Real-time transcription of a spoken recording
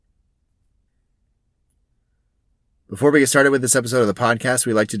Before we get started with this episode of the podcast,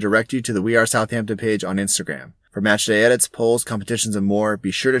 we'd like to direct you to the We Are Southampton page on Instagram. For matchday edits, polls, competitions, and more,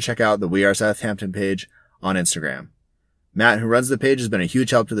 be sure to check out the We Are Southampton page on Instagram. Matt, who runs the page, has been a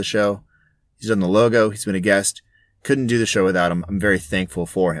huge help to the show. He's done the logo. He's been a guest. Couldn't do the show without him. I'm very thankful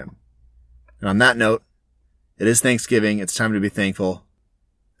for him. And on that note, it is Thanksgiving. It's time to be thankful.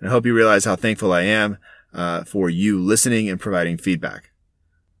 And I hope you realize how thankful I am for you listening and providing feedback.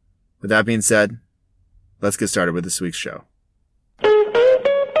 With that being said, let's get started with this week's show.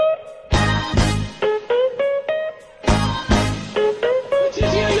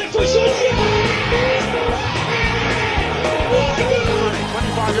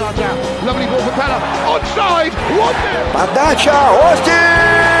 Lovely ball for Pella. Onside. 1-0. Подача.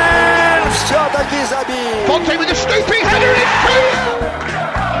 Остин все-таки забил. Fonte with a scooping header. It's 2-0.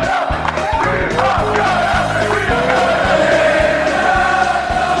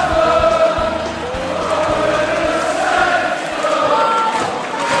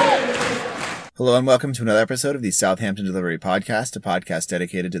 Hello and welcome to another episode of the Southampton Delivery Podcast, a podcast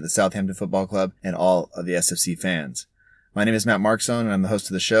dedicated to the Southampton Football Club and all of the SFC fans. My name is Matt Markson and I'm the host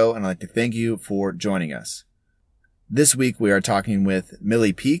of the show, and I'd like to thank you for joining us. This week we are talking with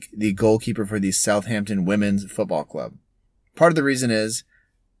Millie Peake, the goalkeeper for the Southampton Women's Football Club. Part of the reason is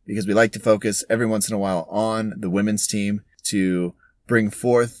because we like to focus every once in a while on the women's team to bring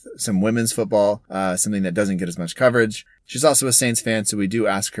forth some women's football, something that doesn't get as much coverage. She's also a Saints fan, so we do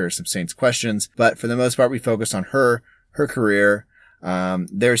ask her some Saints questions, but for the most part we focus on her career,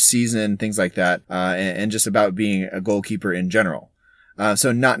 their season, things like that, and just about being a goalkeeper in general.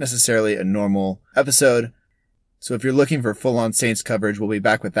 So not necessarily a normal episode. So if you're looking for full-on Saints coverage, we'll be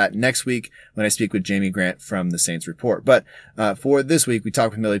back with that next week when I speak with Jamie Grant from the Saints Report. But for this week, we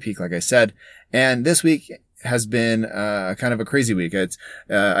talked with Millie Peake, like I said, and this week has been kind of a crazy week. It's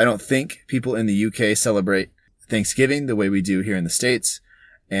I don't think people in the UK celebrate Thanksgiving the way we do here in the States.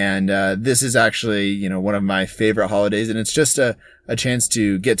 And this is actually, one of my favorite holidays, and it's just a chance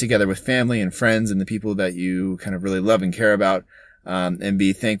to get together with family and friends and the people that you kind of really love and care about, and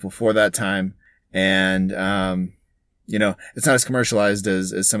be thankful for that time. And, it's not as commercialized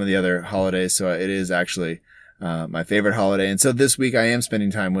as some of the other holidays. So it is actually, my favorite holiday. And so this week I am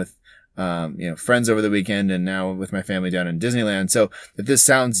spending time with, friends over the weekend and now with my family down in Disneyland. So if this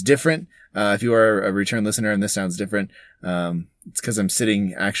sounds different, if you are a return listener and this sounds different, it's because I'm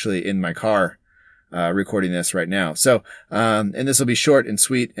sitting actually in my car, recording this right now. So, and this will be short and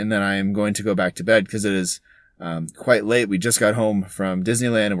sweet. And then I am going to go back to bed because it is, quite late. We just got home from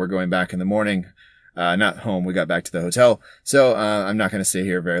Disneyland and we're going back in the morning. Not home. We got back to the hotel. So, I'm not going to stay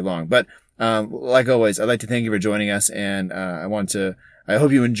here very long, but, like always, I'd like to thank you for joining us. And, I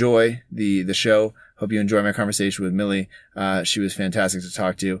hope you enjoy the show. Hope you enjoy my conversation with Millie. She was fantastic to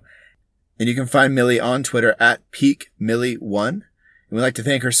talk to. And you can find Millie on Twitter at PeakeMillie1. And we'd like to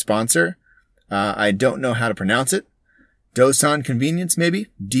thank her sponsor. I don't know how to pronounce it. Dosan Convenience, maybe?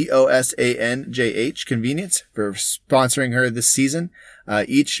 Dosanjh Convenience, for sponsoring her this season.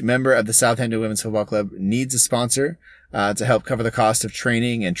 Each member of the Southampton Women's Football Club needs a sponsor to help cover the cost of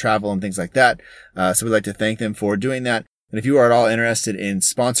training and travel and things like that. So we'd like to thank them for doing that. And if you are at all interested in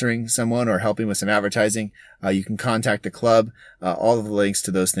sponsoring someone or helping with some advertising, you can contact the club. All of the links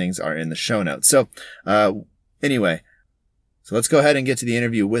to those things are in the show notes. So, anyway, so let's go ahead and get to the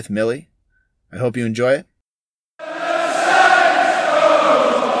interview with Millie. I hope you enjoy it.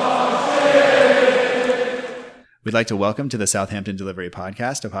 We'd like to welcome to the Southampton Delivery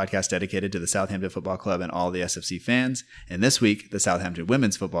Podcast, a podcast dedicated to the Southampton Football Club and all the SFC fans. And this week, the Southampton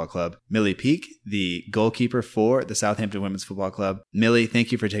Women's Football Club. Millie Peake, the goalkeeper for the Southampton Women's Football Club. Millie,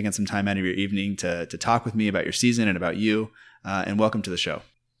 thank you for taking some time out of your evening to talk with me about your season and about you. And welcome to the show.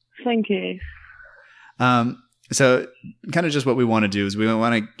 Thank you. So kind of just what we want to do is we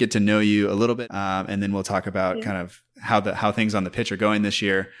want to get to know you a little bit, and then we'll talk about kind of how things on the pitch are going this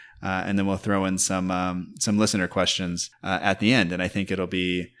year, and then we'll throw in some listener questions at the end. And I think it'll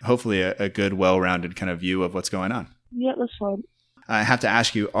be hopefully a good, well-rounded kind of view of what's going on. Yeah, that's fine. I have to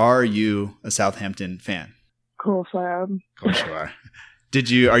ask you, are you a Southampton fan? Of course I am. Of course you are.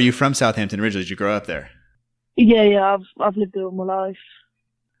 Are you from Southampton originally? Did you grow up there? Yeah, I've lived there all my life.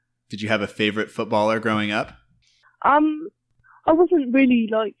 Did you have a favorite footballer growing up? I wasn't really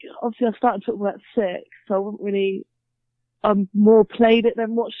obviously I started football at 6, so I wasn't really, more played it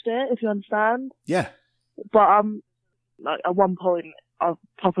than watched it, if you understand. Yeah. But, at one point, I was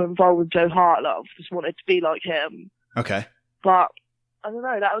proper involved with Joe Hart, I just wanted to be like him. Okay. But, I don't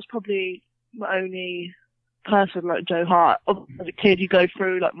know, that was probably my only person like Joe Hart. As a kid, you go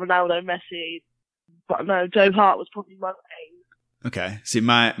through Ronaldo, Messi, but no, Joe Hart was probably my main. Okay. See,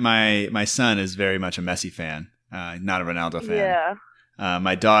 my son is very much a Messi fan. not a Ronaldo fan. Yeah.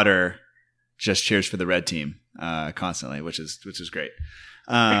 My daughter just cheers for the red team constantly, which is great.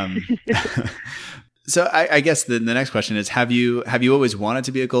 So I guess the next question is, have you always wanted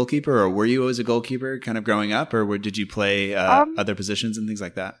to be a goalkeeper, or were you always a goalkeeper kind of growing up, or did you play other positions and things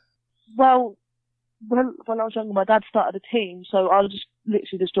like that? Well, when I was younger, my dad started a team, so I was just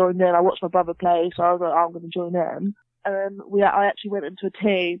joined in. I watched my brother play, so I was like, I'm going to join in. And then I actually went into a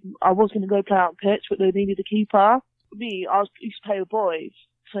team. I was going to go play out on pitch, but they needed a keeper. I used to play with boys.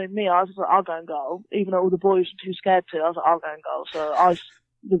 So I was like, I'll go and goal. Even though all the boys were too scared to, I was like, I'll go and goal. So I've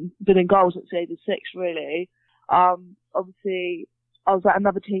been in goals since the age of 6, really. Obviously, I was at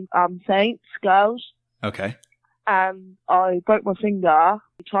another team, Saints, girls. Okay. And I broke my finger.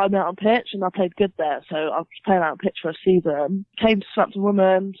 They tried me out on pitch, and I played good there. So I was playing out on pitch for a season. Came to Southampton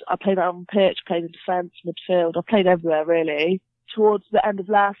Women's. I played out on pitch, played in defence, midfield. I played everywhere, really. Towards the end of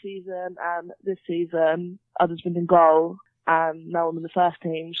last season and this season, I've just been in goal, and now I'm in the first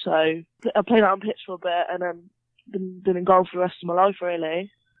team. So I played out on pitch for a bit, and then been in goal for the rest of my life,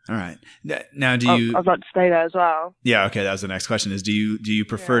 really. All right. Now, do you? I'd like to stay there as well. Yeah. Okay. That was the next question. Is do you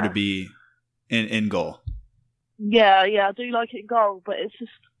prefer to be in goal? Yeah, I do like it in goal, but it's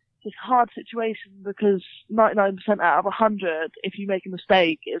just this hard situation because 99% out of 100, if you make a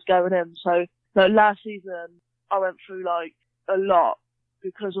mistake, it's going in. So last season, I went through a lot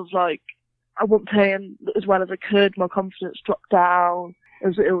because of I wasn't playing as well as I could. My confidence dropped down.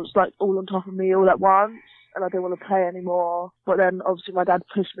 It was all on top of me all at once, and I didn't want to play anymore. But then obviously my dad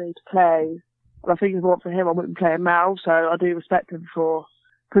pushed me to play, and I think if it wasn't for him, I wouldn't be playing now. So I do respect him for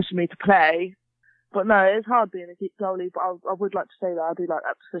pushing me to play. But no, it's hard being a goalie, but I would like to say that I do like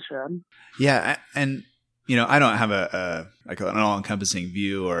that position. Yeah, and I don't have an all-encompassing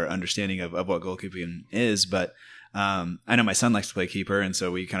view or understanding of what goalkeeping is, but I know my son likes to play keeper, and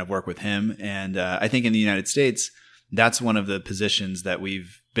so we kind of work with him. And I think in the United States, that's one of the positions that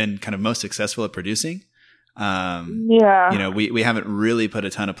we've been kind of most successful at producing. We haven't really put a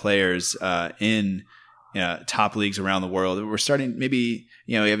ton of players in top leagues around the world. We're starting, maybe,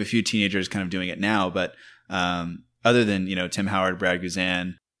 we have a few teenagers kind of doing it now, but other than, Tim Howard, Brad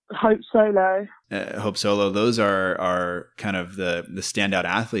Guzan, Hope Solo, those are kind of the standout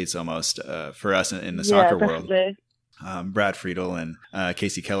athletes almost for us in the soccer world. Brad Friedel and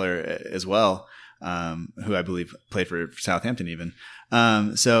Casey Keller as well, who I believe played for Southampton even.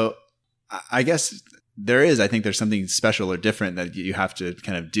 So I guess I think there's something special or different that you have to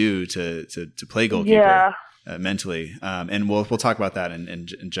kind of do to play goalkeeper mentally. And we'll talk about that in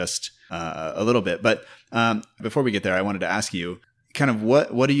just a little bit. But before we get there, I wanted to ask you kind of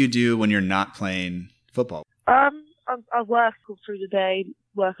what do you do when you're not playing football? I work all through the day,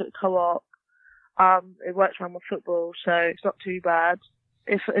 work at the co-op. It works around my football, so it's not too bad.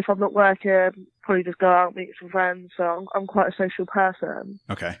 If I'm not working, probably just go out and meet some friends. So I'm quite a social person.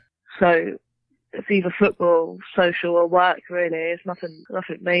 Okay. So it's either football, social, or work. Really, it's nothing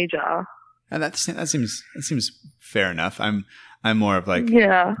major. And that seems fair enough. I'm more of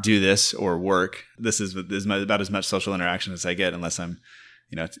do this or work. This is about as much social interaction as I get, unless I'm,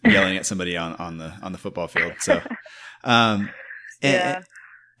 yelling at somebody on the football field. So, and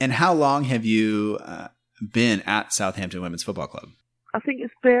how long have you been at Southampton Women's Football Club? I think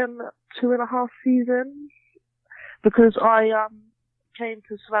it's been 2.5 seasons because I came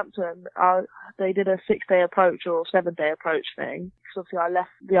to Southampton. They did a 6-day approach or 7-day approach thing. So obviously I left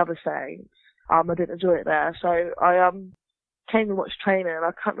the other Saints. I didn't enjoy it there, so I came and watched training.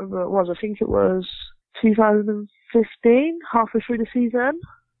 I can't remember what it was. I think it was 2015, halfway through the season.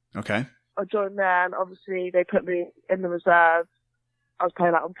 Okay. I joined there, and obviously they put me in the reserve. I was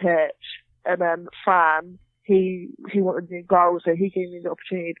playing out on pitch, and then Fran, he wanted to do goals, so he gave me the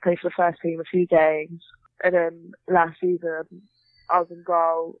opportunity to play for the first team a few games. And then last season, I was in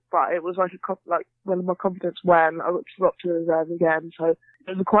goal, but it was when my confidence went, I got dropped to the reserve again. So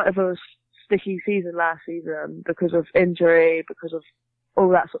it was quite a sticky season last season because of injury, because of all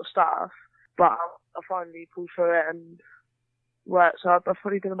that sort of stuff. But I finally pulled through it and worked. So I've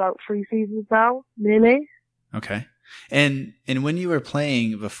probably been about 3 seasons now, nearly. Okay. And when you were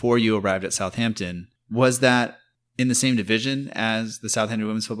playing before you arrived at Southampton, was that in the same division as the Southampton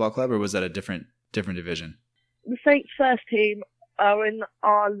Women's Football Club, or was that a different division? The Saints first team are in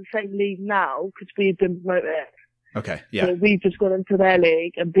the same league now because we've been promoted. Okay, yeah. So we've just gone into their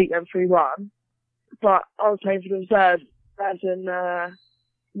league and beat them 3-1. But I was playing for the reserve, as in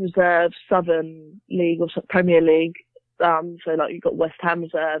reserve Southern League or Premier League. So you've got West Ham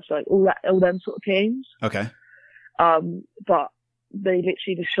reserves, all them sort of teams. Okay. But they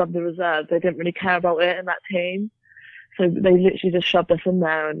literally just shoved the reserve. They didn't really care about it in that team. So they literally just shoved us in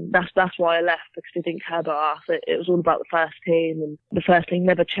there, and that's why I left, because they didn't care about us. It was all about the first team, and the first team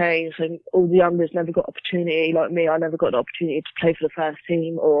never changed, and all the youngers never got opportunity. Like me, I never got an opportunity to play for the first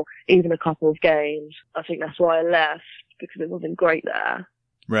team or even a couple of games. I think that's why I left, because it wasn't great there.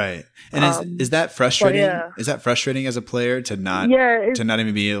 Right. And is that frustrating? Yeah. Is that frustrating as a player to not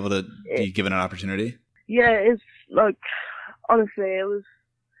even be able to be given an opportunity? Yeah, it's like, honestly,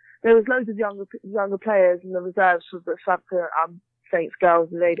 there was loads of younger players in the reserves for the Southampton Saints girls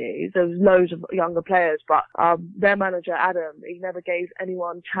and ladies. There was loads of younger players, but their manager Adam, he never gave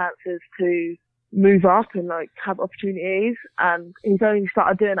anyone chances to move up and like have opportunities. And he's only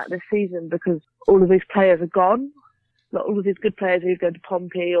started doing that this season because all of his players are gone. Like all of his good players either go to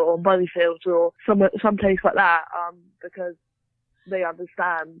Pompey or Murrayfield or some place like that, because they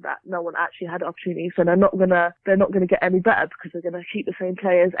understand that no one actually had opportunities, so they're not gonna get any better because they're gonna keep the same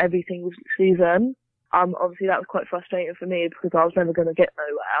players every single season. Obviously that was quite frustrating for me because I was never gonna get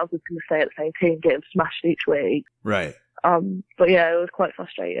nowhere. I was just gonna stay at the same team, getting smashed each week. Right. But yeah, it was quite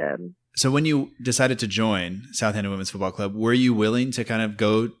frustrating. So when you decided to join Southampton Women's Football Club, were you willing to kind of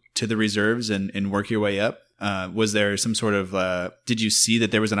go to the reserves and work your way up? Was there some sort of, did you see that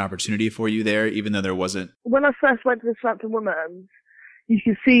there was an opportunity for you there, even though there wasn't? When I first went to the Southampton Women's, you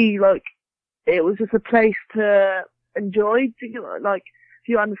could see, like, it was just a place to enjoy. Like, if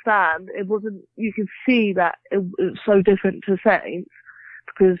you understand, it wasn't, you could see that it was so different to Saints,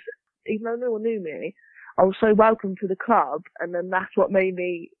 because even though no one knew me, I was so welcome to the club, and then that's what made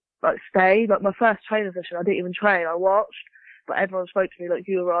me, like, stay. Like, my first training session, I didn't even train, I watched. But everyone spoke to me like,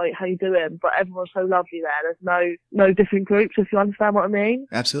 "You all right? How you doing?" But everyone's so lovely there. There's no different groups, if you understand what I mean.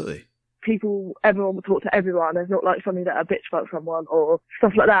 Absolutely. Everyone would talk to everyone. There's not like something that a bitch about someone or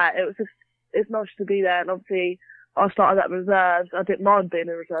stuff like that. It's nice to be there. And obviously, I started at reserves. I didn't mind being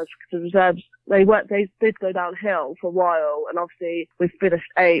in reserves because the reserves, they did go downhill for a while. And obviously, we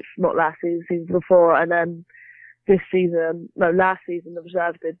finished 8th, not last season, season before. And then last season, the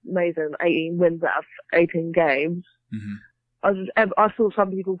reserves did amazing, 18 wins out of 18 games. Mm-hmm. I saw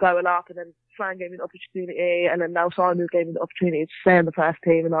some people going up, and then Fran gave me an opportunity, and then now Simon gave me the opportunity to stay in the first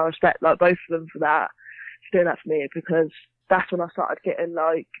team, and I respect like both of them for that, for doing that for me, because that's when I started getting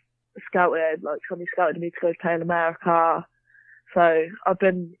like scouted, like somebody scouted me to go play in America. So I've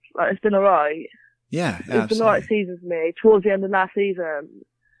been like, it's been alright. Yeah, it's been the right season for me. Towards the end of last season,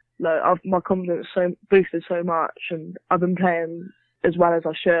 like my confidence boosted so much, and I've been playing as well as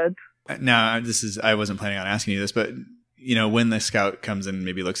I should. Now, I wasn't planning on asking you this, but you know, when the scout comes and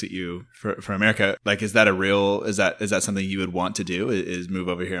maybe looks at you for America, like, is that something you would want to do? Is move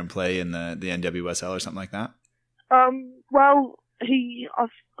over here and play in the NWSL or something like that? Well, I've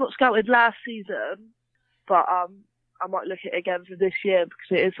got scouted last season, but I might look at it again for this year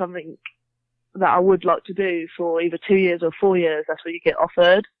because it is something that I would like to do for either 2 years or 4 years. That's what you get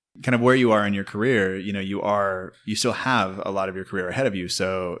offered. Kind of where you are in your career, you know, you still have a lot of your career ahead of you.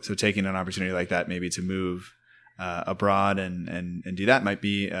 So taking an opportunity like that, maybe to move abroad and do that might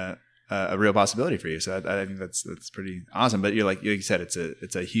be a real possibility for you. So I think that's pretty awesome. But like you said,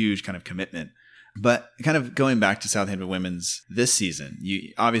 it's a huge kind of commitment. But kind of going back to Southampton Women's this season,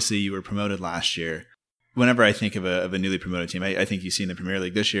 you were promoted last year. Whenever I think of a newly promoted team, I think you see in the Premier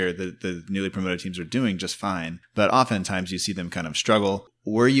League this year, the newly promoted teams are doing just fine. But oftentimes you see them kind of struggle.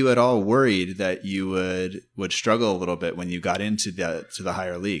 Were you at all worried that you would struggle a little bit when you got into the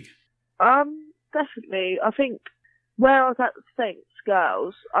higher league? Definitely. I think where I was at the Saints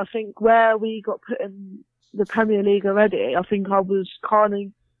girls, I think where we got put in the Premier League already, I think I was kind of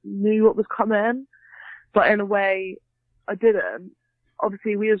knew what was coming, but in a way I didn't.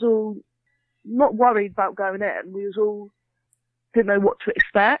 Obviously we was all not worried about going in, we was all didn't know what to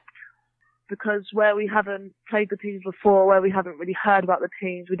expect, because where we haven't played the teams before, where we haven't really heard about the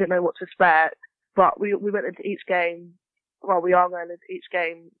teams, we didn't know what to expect. But we went into each game, well, we are going into each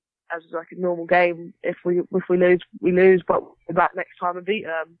game as like a normal game. If we lose, we lose, but we're back next time and beat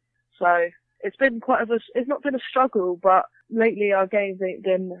them. So it's been it's not been a struggle, but lately our games ain't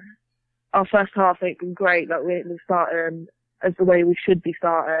been, our first half ain't been great. Like we ain't been starting as the way we should be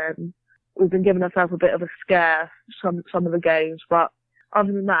starting. We've been giving ourselves a bit of a scare some of the games, but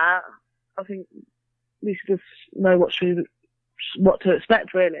other than that, I think we should just know what to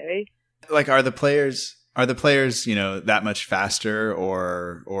expect, really. Like, are the players, you know, that much faster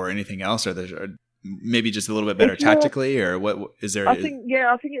or anything else? Or maybe just a little bit better tactically, or what is there? I think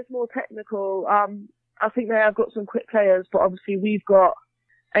it's more technical. I think they have got some quick players, but obviously we've got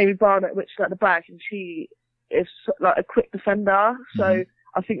Amy Barnett, which is at the back, and she is like a quick defender. So mm-hmm.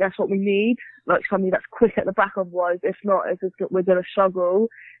 I think that's what we need, like somebody that's quick at the back. Otherwise, if not, we're going to struggle,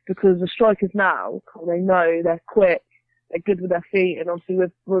 because the strikers now, they know they're quick, they're good with their feet, and obviously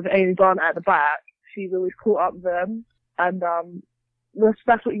with Amy Barnett at the back, she's always caught up with them, and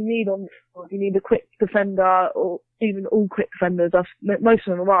that's what you need on. You need a quick defender, or even all quick defenders. Most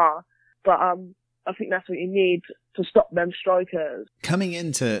of them are, but I think that's what you need to stop them strikers. Coming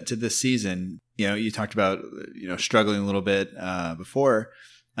into this season, you talked about struggling a little bit before,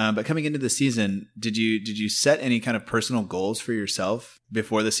 but coming into the season, did you set any kind of personal goals for yourself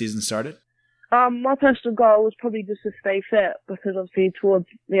before the season started? My personal goal was probably just to stay fit, because obviously towards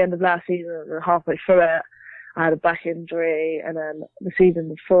the end of last season and halfway through it, I had a back injury, and then the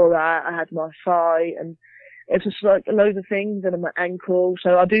season before that, I had my thigh, and it's just like loads of things, and my ankle.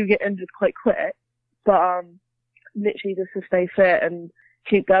 So I do get injured quite quick, but literally just to stay fit and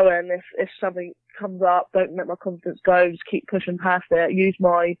keep going. If something comes up, don't let my confidence go. Just keep pushing past it. Use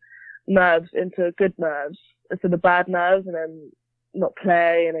my nerves into good nerves instead of bad nerves, and then not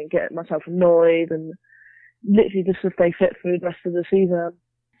play and then get myself annoyed, and literally just to stay fit through the rest of the season.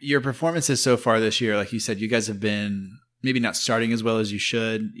 Your performances so far this year, like you said, you guys have been maybe not starting as well as you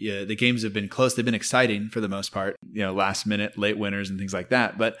should. Yeah, the games have been close. They've been exciting for the most part, last minute, late winners and things like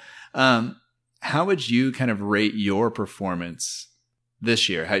that. But how would you kind of rate your performance this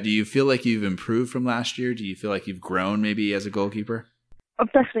year? Do you feel like you've improved from last year? Do you feel like you've grown maybe as a goalkeeper?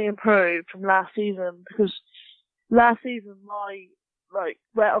 I've definitely improved from last season, because last season,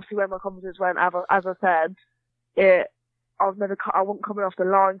 where my confidence went, as I said, I wasn't coming off the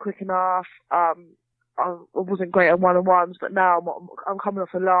line quick enough. I wasn't great at one-on-ones, but now I'm coming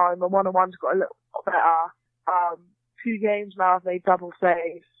off the line. My one-on-ones got a little better. 2 games now I've made double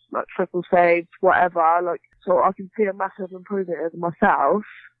saves, triple saves, whatever. So I can see a massive improvement in myself.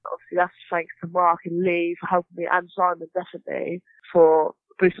 Obviously, that's thanks to Mark and Lee for helping me, and Simon definitely for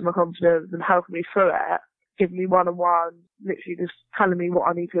boosting my confidence and helping me through it. Giving me one-on-one, literally just telling me what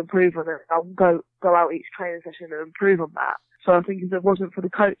I need to improve on it. I'll go out each training session and improve on that. So I think if it wasn't for the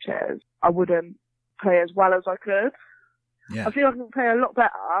coaches, I wouldn't play as well as I could. Yeah. I feel I can play a lot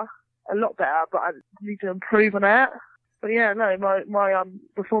better, but I need to improve on it. But yeah, no, my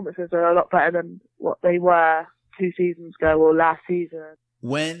performances are a lot better than what they were 2 seasons ago or last season.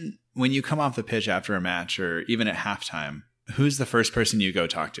 When you come off the pitch after a match, or even at halftime, who's the first person you go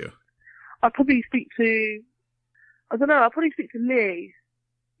talk to? I'd probably speak to Lee.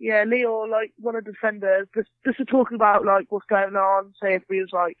 Yeah, Lee, or one of the defenders, just to talk about what's going on. Say if we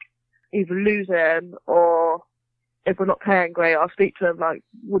was either losing or if we're not playing great, I'll speak to him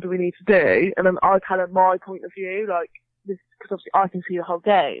what do we need to do, and then I tell him my point of view, this, because obviously I can see the whole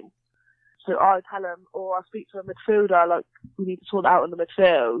game. So I tell him, or I speak to a midfielder, we need to sort out in the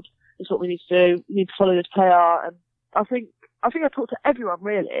midfield. This is what we need to do. We need to follow this player, and I think I talk to everyone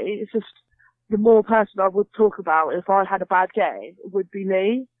really. It's just the more person I would talk about if I had a bad game would be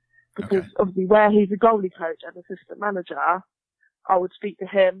Lee, because obviously where he's a goalie coach and assistant manager, I would speak to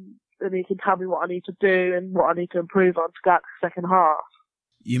him and he can tell me what I need to do and what I need to improve on to get the second half.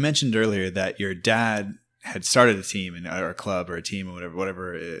 You mentioned earlier that your dad had started a team or a club or a team or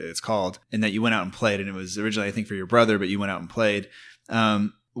whatever it's called, and that you went out and played, and it was originally I think for your brother, but you went out and played.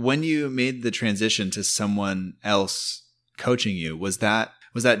 When you made the transition to someone else coaching you, was that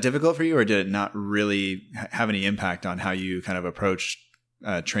difficult for you, or did it not really have any impact on how you kind of approached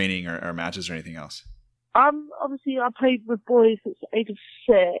training or matches or anything else? Obviously I played with boys since the age of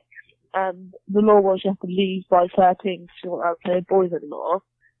 6, and the law was you have to leave by 13 if you weren't allowed to play with boys anymore.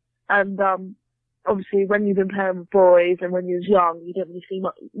 And obviously when you've been playing with boys and when you was young, you didn't really see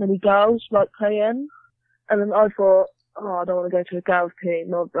many girls playing. And then I thought, I don't want to go to a girls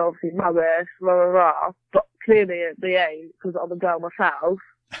team, obviously rubbish, blah, blah, blah. But clearly at the age, because I'm a girl myself,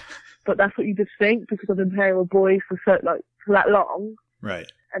 but that's what you just think, because I've been playing with boys for that long. Right.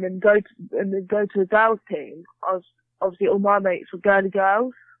 And then go to a girls team. Obviously all my mates were girly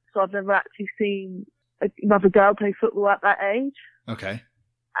girls, so I've never actually seen another girl play football at that age. Okay.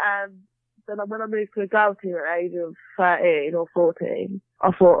 And then when I moved to a girls team at the age of 13 or 14,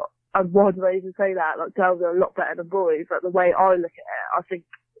 I thought, why do they even say that? Girls are a lot better than boys. The way I look at it, I think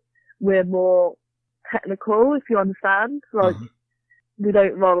we're more technical, if you understand. We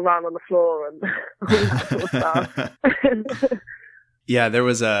don't roll around on the floor and all that sort of stuff. Yeah, there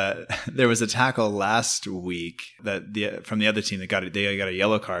was a tackle last week from the other team that got a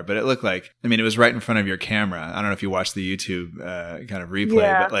yellow card, but it looked it was right in front of your camera. I don't know if you watched the YouTube kind of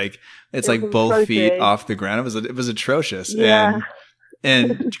replay, but it's both feet off the ground. It was atrocious. Yeah.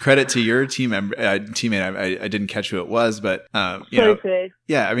 And credit to your teammate. I didn't catch who it was, but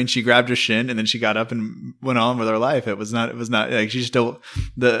yeah. She grabbed her shin and then she got up and went on with her life. It was not she still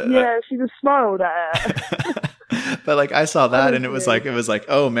she just smiled at it. But like I saw that and it was Honestly. like,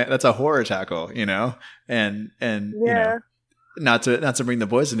 oh man, that's a horror tackle, you know? And you Yeah, know, not to bring the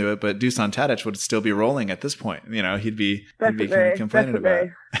boys into it, but Dusan Tadic would still be rolling at this point. You know, he'd be kind of definitely, complaining about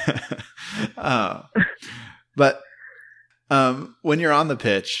definitely. it. But when you're on the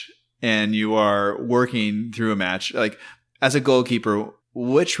pitch and you are working through a match, like as a goalkeeper,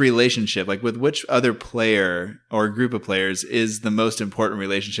 which relationship, like with which other player or group of players is the most important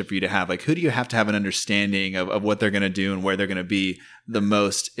relationship for you to have? Like who do you have to have an understanding of what they're going to do and where they're going to be the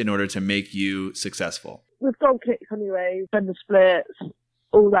most in order to make you successful? With goal kicks anyway, defender splits,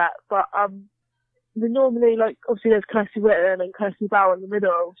 all that. But we normally, like, obviously there's Kirsty Whitten and Kirsty Bower in the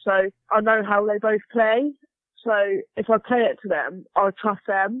middle, so I know how they both play. So if I play it to them, I trust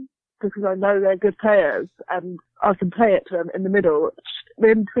them because I know they're good players and I can play it to them in the middle.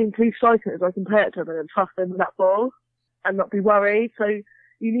 In between two strikers, I can play it to them and trust them with that ball and not be worried. So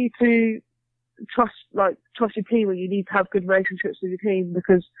you need to trust your team, and you need to have good relationships with your team,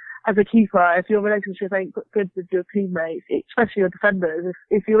 because as a keeper, if your relationship ain't good with your teammates, especially your defenders,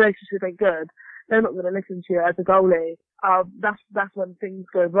 if your relationship ain't good, they're not going to listen to you as a goalie. That's when things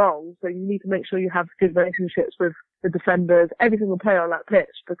go wrong. So you need to make sure you have good relationships with the defenders, every single player on that pitch,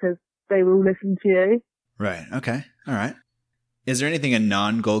 because they will listen to you. Right. Okay. All right. Is there anything a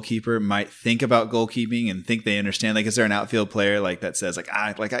non-goalkeeper might think about goalkeeping and think they understand? Like, is there an outfield player like that says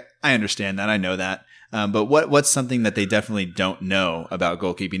I understand that, I know that, but what's something that they definitely don't know about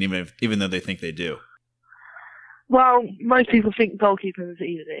goalkeeping, even though they think they do? Well, most people think goalkeeping is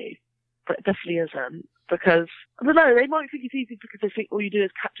easy, but it definitely isn't, because I don't know. They might think it's easy because they think all you do is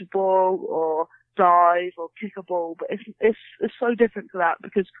catch a ball or dive or kick a ball, but it's so different to that,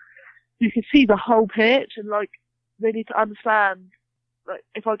 because you can see the whole pitch, and like they need to understand. Like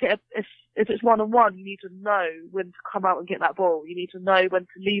if it's 1-on-1, you need to know when to come out and get that ball. You need to know when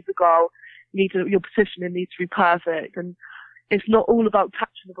to leave the goal. Your positioning needs to be perfect, and it's not all about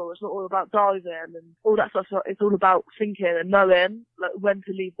catching the ball. It's not all about diving and all that stuff. It's all about thinking and knowing like when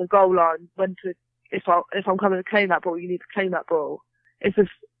to leave the goal line, if I'm coming to claim that ball, you need to claim that ball. It's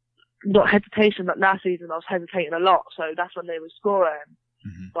just not hesitation. Like last season, I was hesitating a lot, so that's when they were scoring.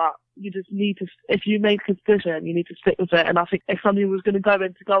 Mm-hmm. But you just need to, if you make a decision, you need to stick with it. And I think if somebody was going to go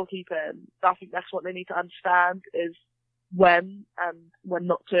into goalkeeping, I think that's what they need to understand, is when and when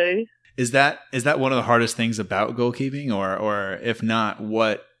not to. Is that one of the hardest things about goalkeeping, or if not,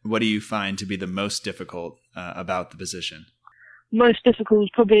 what do you find to be the most difficult about the position? Most difficult is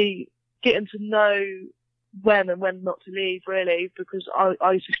probably getting to know when and when not to leave, really, because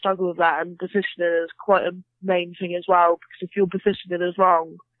I used to struggle with that, and positioning is quite a main thing as well, because if your positioning is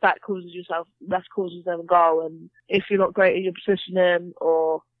wrong, that causes them a goal. And if you're not great at your positioning,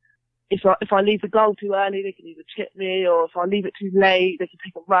 or if I leave the goal too early, they can either chip me, or if I leave it too late, they can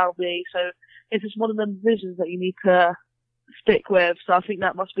pick it around me. So it's just one of them decisions that you need to stick with. So I think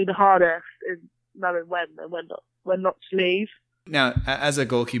that must be the hardest, is knowing when and when not to leave. Now, as a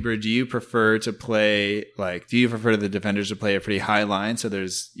goalkeeper, do you prefer the defenders to play a pretty high line so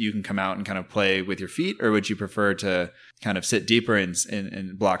you can come out and kind of play with your feet, or would you prefer to kind of sit deeper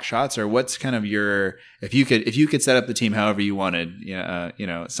and block shots? Or what's kind of if you could set up the team however you wanted,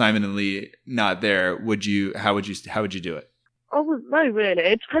 Simon and Lee not there, how would you do it? I wouldn't know, really.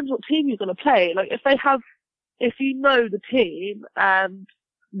 It depends what team you're going to play. Like if you know the team and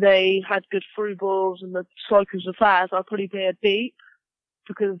they had good through balls and the strikers were fast, I'd probably play a deep,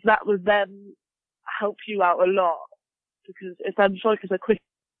 because that would then help you out a lot. Because if them strikers are quick,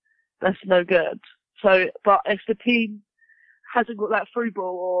 that's no good. So, but if the team hasn't got that through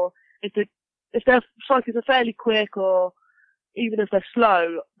ball, or if their strikers are fairly quick, or even if they're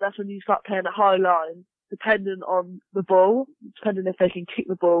slow, that's when you start playing a high line, depending on the ball, depending if they can kick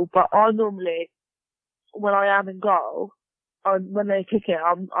the ball. But I normally, when I am in goal, when they kick it,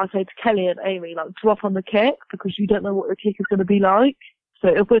 I say to Kelly and Amy, like, drop on the kick, because you don't know what the kick is going to be like. So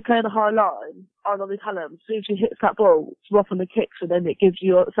if we're playing a high line, I normally tell them, as soon as you hit that ball, drop on the kick, so then it gives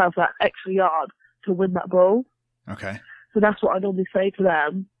yourself that extra yard to win that ball. Okay. So that's what I normally say to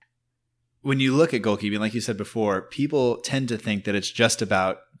them. When you look at goalkeeping, like you said before, people tend to think that it's just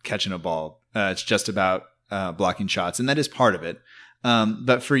about catching a ball. It's just about blocking shots, and that is part of it.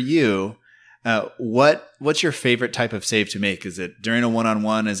 But for you, what's your favorite type of save to make? Is it during a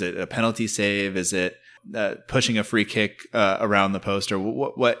one-on-one? Is it a penalty save? Is it pushing a free kick around the post? Or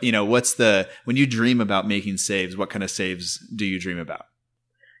when you dream about making saves, what kind of saves do you dream about?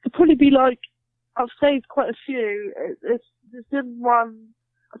 It'd probably be like, I've saved quite a few. There's been one,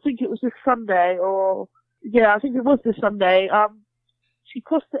 I think it was this Sunday, I think it was this Sunday. She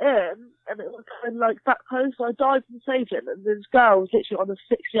crossed it in, and it was kind of like back post, so I dived and saved it, and this girl was literally on the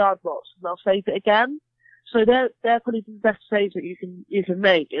 6-yard box, and I'll save it again. So they're probably the best saves that you can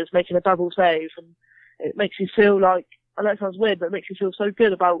make is making a double save, and it makes you feel like, I know it sounds weird, but it makes you feel so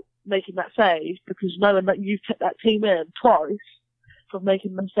good about making that save because knowing that you've kept that team in twice from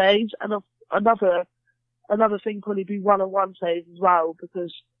making them saves. And another thing probably be one-on-one saves as well,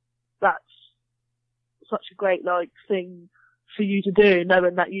 because that's such a great thing for you to do,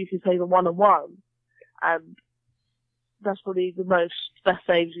 knowing that you can save a one-on-one, and that's probably the best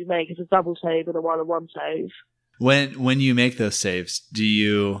saves you make is a double save and a one-on-one save. When you make those saves, do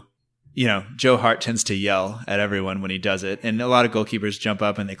you Joe Hart tends to yell at everyone when he does it, and a lot of goalkeepers jump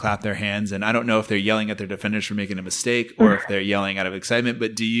up and they clap their hands, and I don't know if they're yelling at their defenders for making a mistake or if they're yelling out of excitement,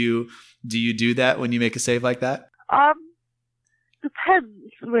 but do you do that when you make a save like that?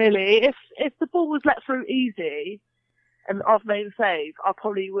 Depends, really. If the ball was let through easy and I've made a save, I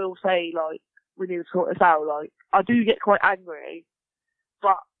probably will say, we need to sort this out. I do get quite angry,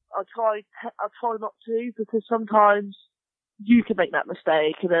 but I try not to, because sometimes you can make that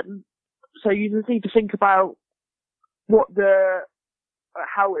mistake, and then so you just need to think about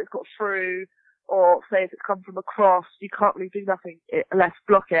how it's got through, or say if it's come from across, you can't really do nothing unless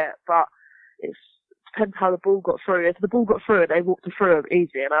block it. But it depends how the ball got through. If the ball got through and they walked it through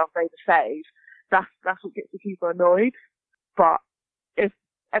easy and I've made a save, that's what gets the keeper annoyed. But if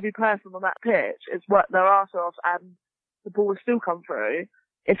every person on that pitch has worked their arse off and the ball will still come through,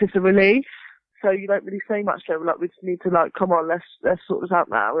 it's just a relief. So you don't really say much to them, we just need to, come on, let's sort this out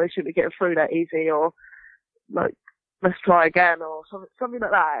now. They shouldn't be getting through that easy, or, let's try again, or something like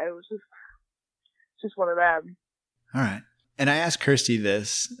that. It was just one of them. All right. And I asked Kirsty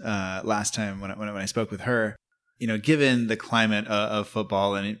this last time when I spoke with her. Given the climate of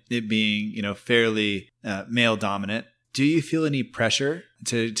football and it being, fairly male dominant, do you feel any pressure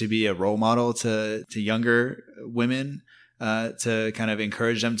to be a role model to younger women, to kind of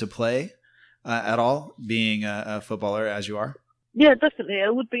encourage them to play at all, being a footballer as you are? Yeah, definitely.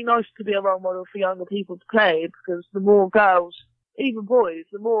 It would be nice to be a role model for younger people to play, because the more girls, even boys,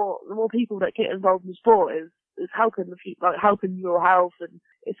 the more people that get involved in sport is helping helping your health, and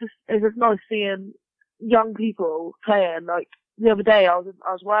it's just nice seeing young people playing. The other day, I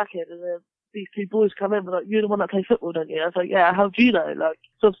was working, and these two boys come in and were "You're the one that plays football, don't you?" I was like, "Yeah, how do you know?"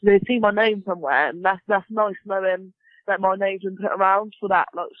 So obviously they see my name somewhere, and that's nice knowing that my name's been put around for that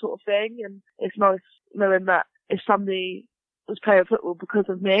sort of thing, and it's nice knowing that if somebody was playing football because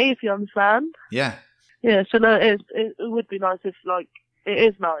of me, if you understand. Yeah. Yeah. So no, it would be nice if it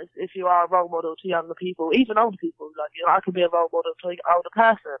is nice if you are a role model to younger people, even older people. I could be a role model to an older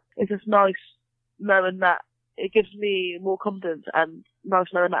person. It's just nice knowing that it gives me more confidence, and nice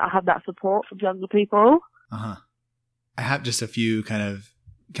knowing that I have that support from younger people. I have just a few kind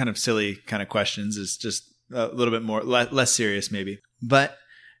of silly kind of questions. It's just a little bit more less serious maybe. But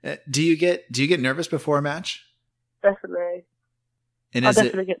do you get nervous before a match? Definitely. And I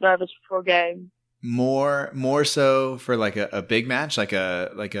definitely get nervous before a game. More so for a big match, like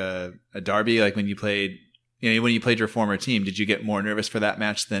a derby, when you played your former team. Did you get more nervous for that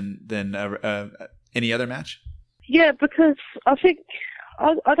match than any other match? Yeah, because I think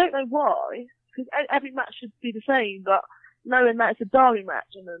I don't know why, because every match should be the same, but knowing that it's a derby match,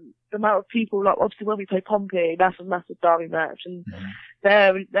 and then the amount of people, obviously when we play Pompey, that's a massive derby match, and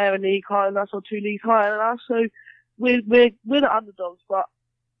they're a league higher than us, or 2 leagues higher than us, so we're the underdogs, but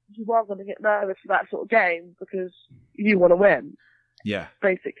you are going to get nervous for that sort of game because you want to win. Yeah.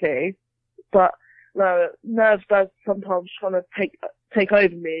 Basically. But no, nerves does sometimes trying to take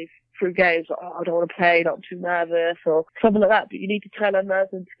over me through games. I don't want to play, I'm too nervous, or something like that. But you need to turn our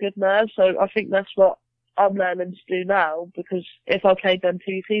nerves into good nerves. So I think that's what I'm learning to do now, because if I played them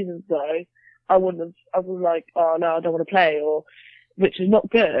 2 seasons ago, I would oh no, I don't want to play, or which is not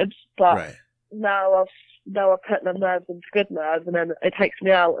good, but right. Now I've put them nerves into good nerves, and then it takes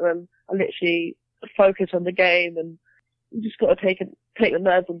me out, and then I literally focus on the game, and you just got to take the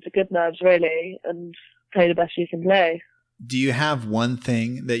nerves into good nerves, really, and play the best you can play. Do you have one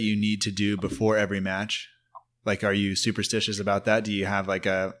thing that you need to do before every match? Are you superstitious about that? Do you have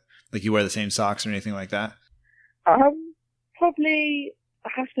you wear the same socks or anything like that? Probably I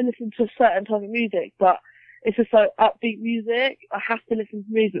have to listen to a certain type of music, but it's just upbeat music. I have to listen to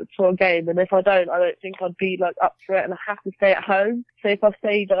music before a game, and if I don't think I'd be up for it, and I have to stay at home. So if I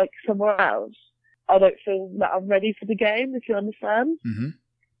stayed somewhere else, I don't feel that I'm ready for the game, if you understand. Mm-hmm.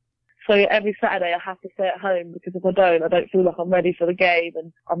 So every Saturday I have to stay at home, because if I don't feel like I'm ready for the game,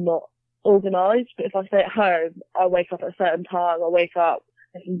 and I'm not organised. But if I stay at home, I wake up at a certain time, I wake up,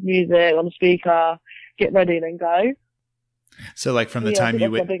 listen to music on the speaker, get ready, and then go. So from the time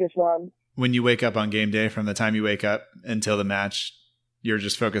you wake, the biggest one. When you wake up on game day, from the time you wake up until the match, you're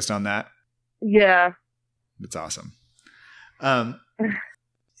just focused on that? Yeah. That's awesome.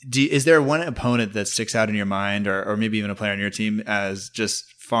 Is there one opponent that sticks out in your mind, or maybe even a player on your team as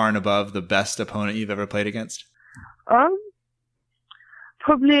just far and above the best opponent you've ever played against?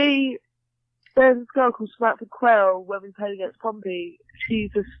 Probably there's this girl called Samantha Quayle when we played against Pompey. She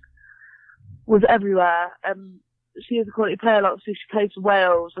just was everywhere, and she is a quality player. Like, she plays for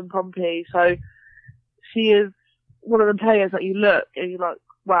Wales and Pompey, so she is one of the players that you look and you're like,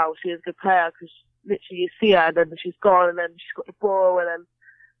 wow, she is a good player, because literally you see her and then she's gone and then she's got the ball and then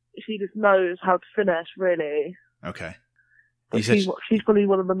she just knows how to finish, really. Okay. She's probably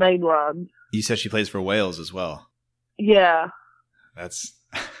one of the main ones. You said she plays for Wales as well. Yeah. That's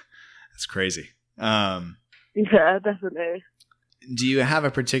crazy. Yeah, definitely. Do you have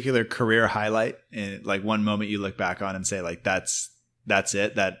a particular career highlight, like one moment you look back on and say, like, that's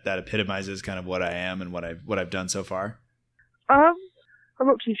it, that epitomizes kind of what I am and what I've done so far? I'm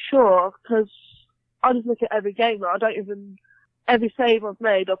not too sure, because I just look at every game. Every save I've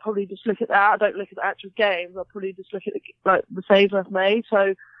made, I'll probably just look at that. I don't look at the actual games. I'll probably just look at the saves I've made.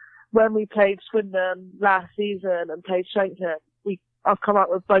 So when we played Swindon last season and played Shankland, I've come out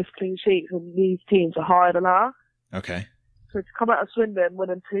with both clean sheets, and these teams are higher than us. Okay. So to come out of Swindon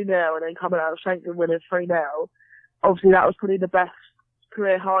winning 2-0 and then coming out of Shankland winning 3-0, obviously that was probably the best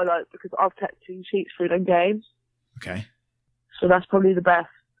career highlight, because I've kept clean sheets through them games. Okay. So that's probably the best.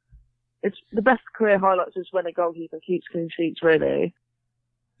 It's the best career highlights is when a goalkeeper keeps clean sheets, really.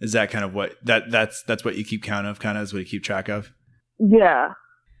 Is that kind of what that's what you keep count of, kind of is what you keep track of? Yeah.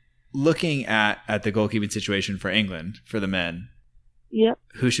 Looking at the goalkeeping situation for England, for the men, yep.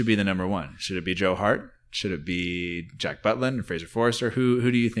 Who should be the number one? Should it be Joe Hart? Should it be Jack Butland or Fraser Forster?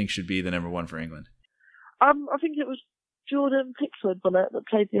 Who do you think should be the number one for England? I think it was Jordan Pickford, wasn't it, that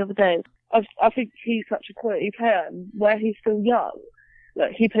played the other day. I think he's such a quality player, and where he's still young.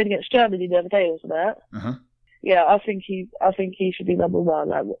 Like, he played against Germany the other day, wasn't it? Uh-huh. Yeah, I think he should be number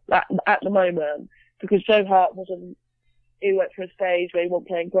one at the moment, because Joe Hart he went for a stage where he wasn't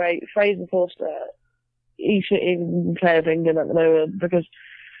playing great. Fraser Forster, he shouldn't even play with England at the moment, because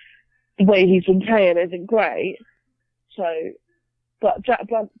the way he's been playing isn't great. So, but Jack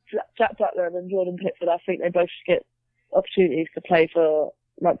Butland and Jordan Pickford, I think they both should get opportunities to play for,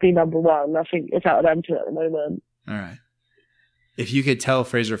 like, be number one. I think it's out of them two at the moment. All right. If you could tell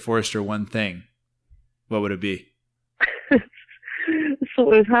Fraser Forster one thing, what would it be?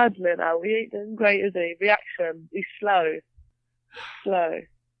 Sort of handling now. He ain't doing great, is he? Reaction. He's slow.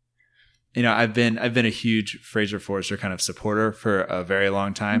 You know, I've been a huge Fraser Forster kind of supporter for a very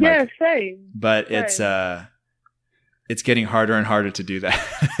long time. Yeah, same. But same. It's getting harder and harder to do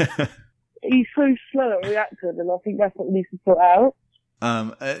that. He's so slow at reacting, and I think that's what we need to sort out.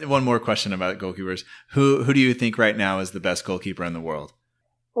 One more question about goalkeepers. Who do you think right now is the best goalkeeper in the world?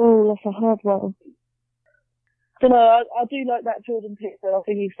 Oh, that's a hard one. I don't know. I do like that Jordan Pickford. I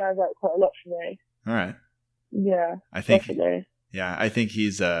think he stands out quite a lot for me. All right. Yeah, I think definitely. Yeah, I think he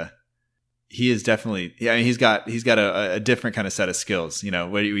is definitely. Yeah, I mean, he's got a different kind of set of skills. You know,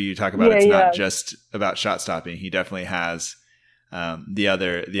 when you talk about it's not just about shot stopping. He definitely has the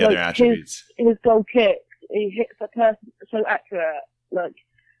other attributes. His goal kick, he hits a person so accurate. Like,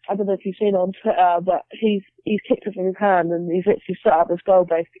 I don't know if you've seen it on Twitter, but he's kicked it from his hand and he's literally set up his goal,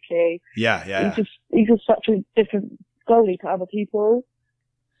 basically. Yeah. He's just such a different goalie to other people.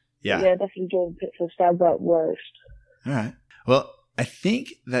 Yeah. Yeah, definitely Jordan Pickford stands out worst. All right. Well, I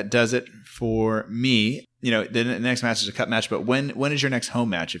think that does it for me. You know, the next match is a cup match, but when is your next home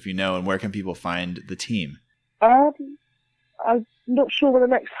match, if you know, and where can people find the team? I'm not sure when the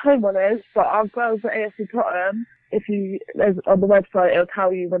next home one is, but our girls at AFC Tottenham. On the website, it'll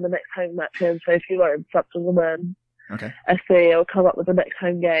tell you when the next home match is. So if you were in Sutton Women, okay, SC, it'll come up with the next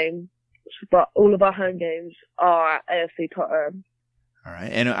home game. But all of our home games are at AFC Tottenham. All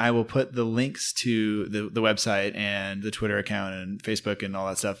right, and I will put the links to the website and the Twitter account and Facebook and all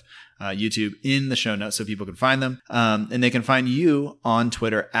that stuff, YouTube, in the show notes so people can find them. And they can find you on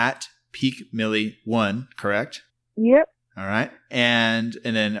Twitter at PeakMillie1, correct? Yep. All right, and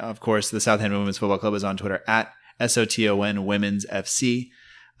then of course the Southampton Women's Football Club is on Twitter at SOTON Women's FC.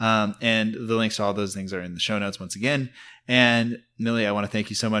 And the links to all those things are in the show notes once again. And Millie, I want to thank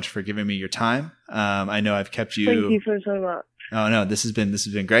you so much for giving me your time. I know I've kept you. Thank you so much. Oh no, this has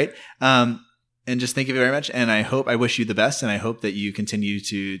been great. And just thank you very much. And I wish you the best. And I hope that you continue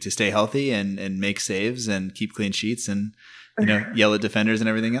to stay healthy and make saves and keep clean sheets and, you know, yell at defenders and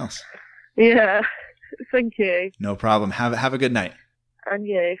everything else. Yeah. Thank you. No problem. Have a good night. And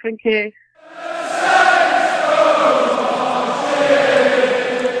you. Thank you.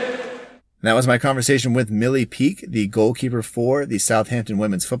 And that was my conversation with Millie Peake, the goalkeeper for the Southampton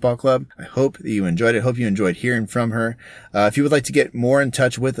Women's Football Club. I hope that you enjoyed it. Hope you enjoyed hearing from her. If you would like to get more in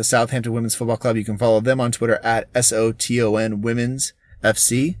touch with the Southampton Women's Football Club, you can follow them on Twitter at SOTON Women's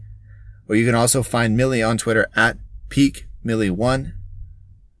FC. Or you can also find Millie on Twitter at PeakeMillie1.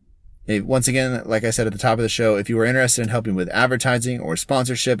 Once again, like I said at the top of the show, if you are interested in helping with advertising or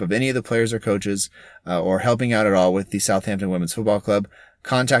sponsorship of any of the players or coaches, or helping out at all with the Southampton Women's Football Club,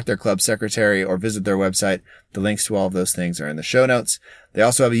 contact their club secretary or visit their website. The links to all of those things are in the show notes. They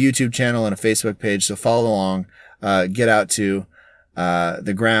also have a YouTube channel and a Facebook page, so follow along, get out to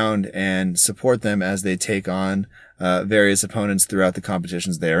the ground and support them as they take on various opponents throughout the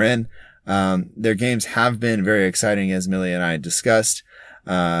competitions they are in. Their games have been very exciting, as Millie and I discussed.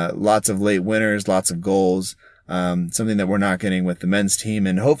 Lots of late winners, lots of goals, something that we're not getting with the men's team,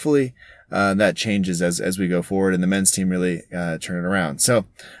 and hopefully that changes as we go forward and the men's team really turn it around. So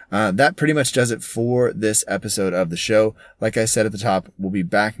that pretty much does it for this episode of the show. Like I said at the top, we'll be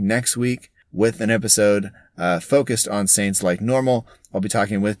back next week with an episode focused on Saints like normal. I'll be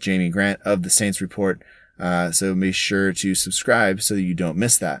talking with Jamie Grant of the Saints Report, so be sure to subscribe so that you don't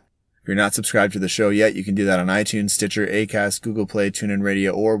miss that. If you're not subscribed to the show yet, you can do that on iTunes, Stitcher, Acast, Google Play, TuneIn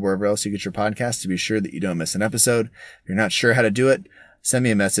Radio, or wherever else you get your podcasts to be sure that you don't miss an episode. If you're not sure how to do it, send me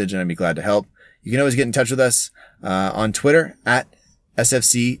a message and I'd be glad to help. You can always get in touch with us on Twitter at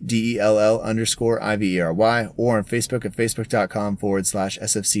SFCDELL_IVERY, or on Facebook at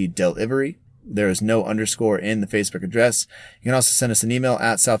facebook.com/SFCDelivery. There is no underscore in the Facebook address. You can also send us an email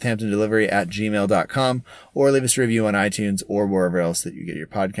at southamptondelivery@gmail.com, or leave us a review on iTunes or wherever else that you get your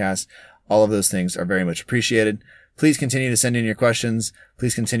podcasts. All of those things are very much appreciated. Please continue to send in your questions.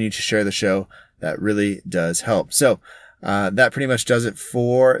 Please continue to share the show. That really does help. So that pretty much does it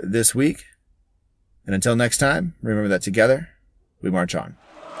for this week. And until next time, remember that together we march on.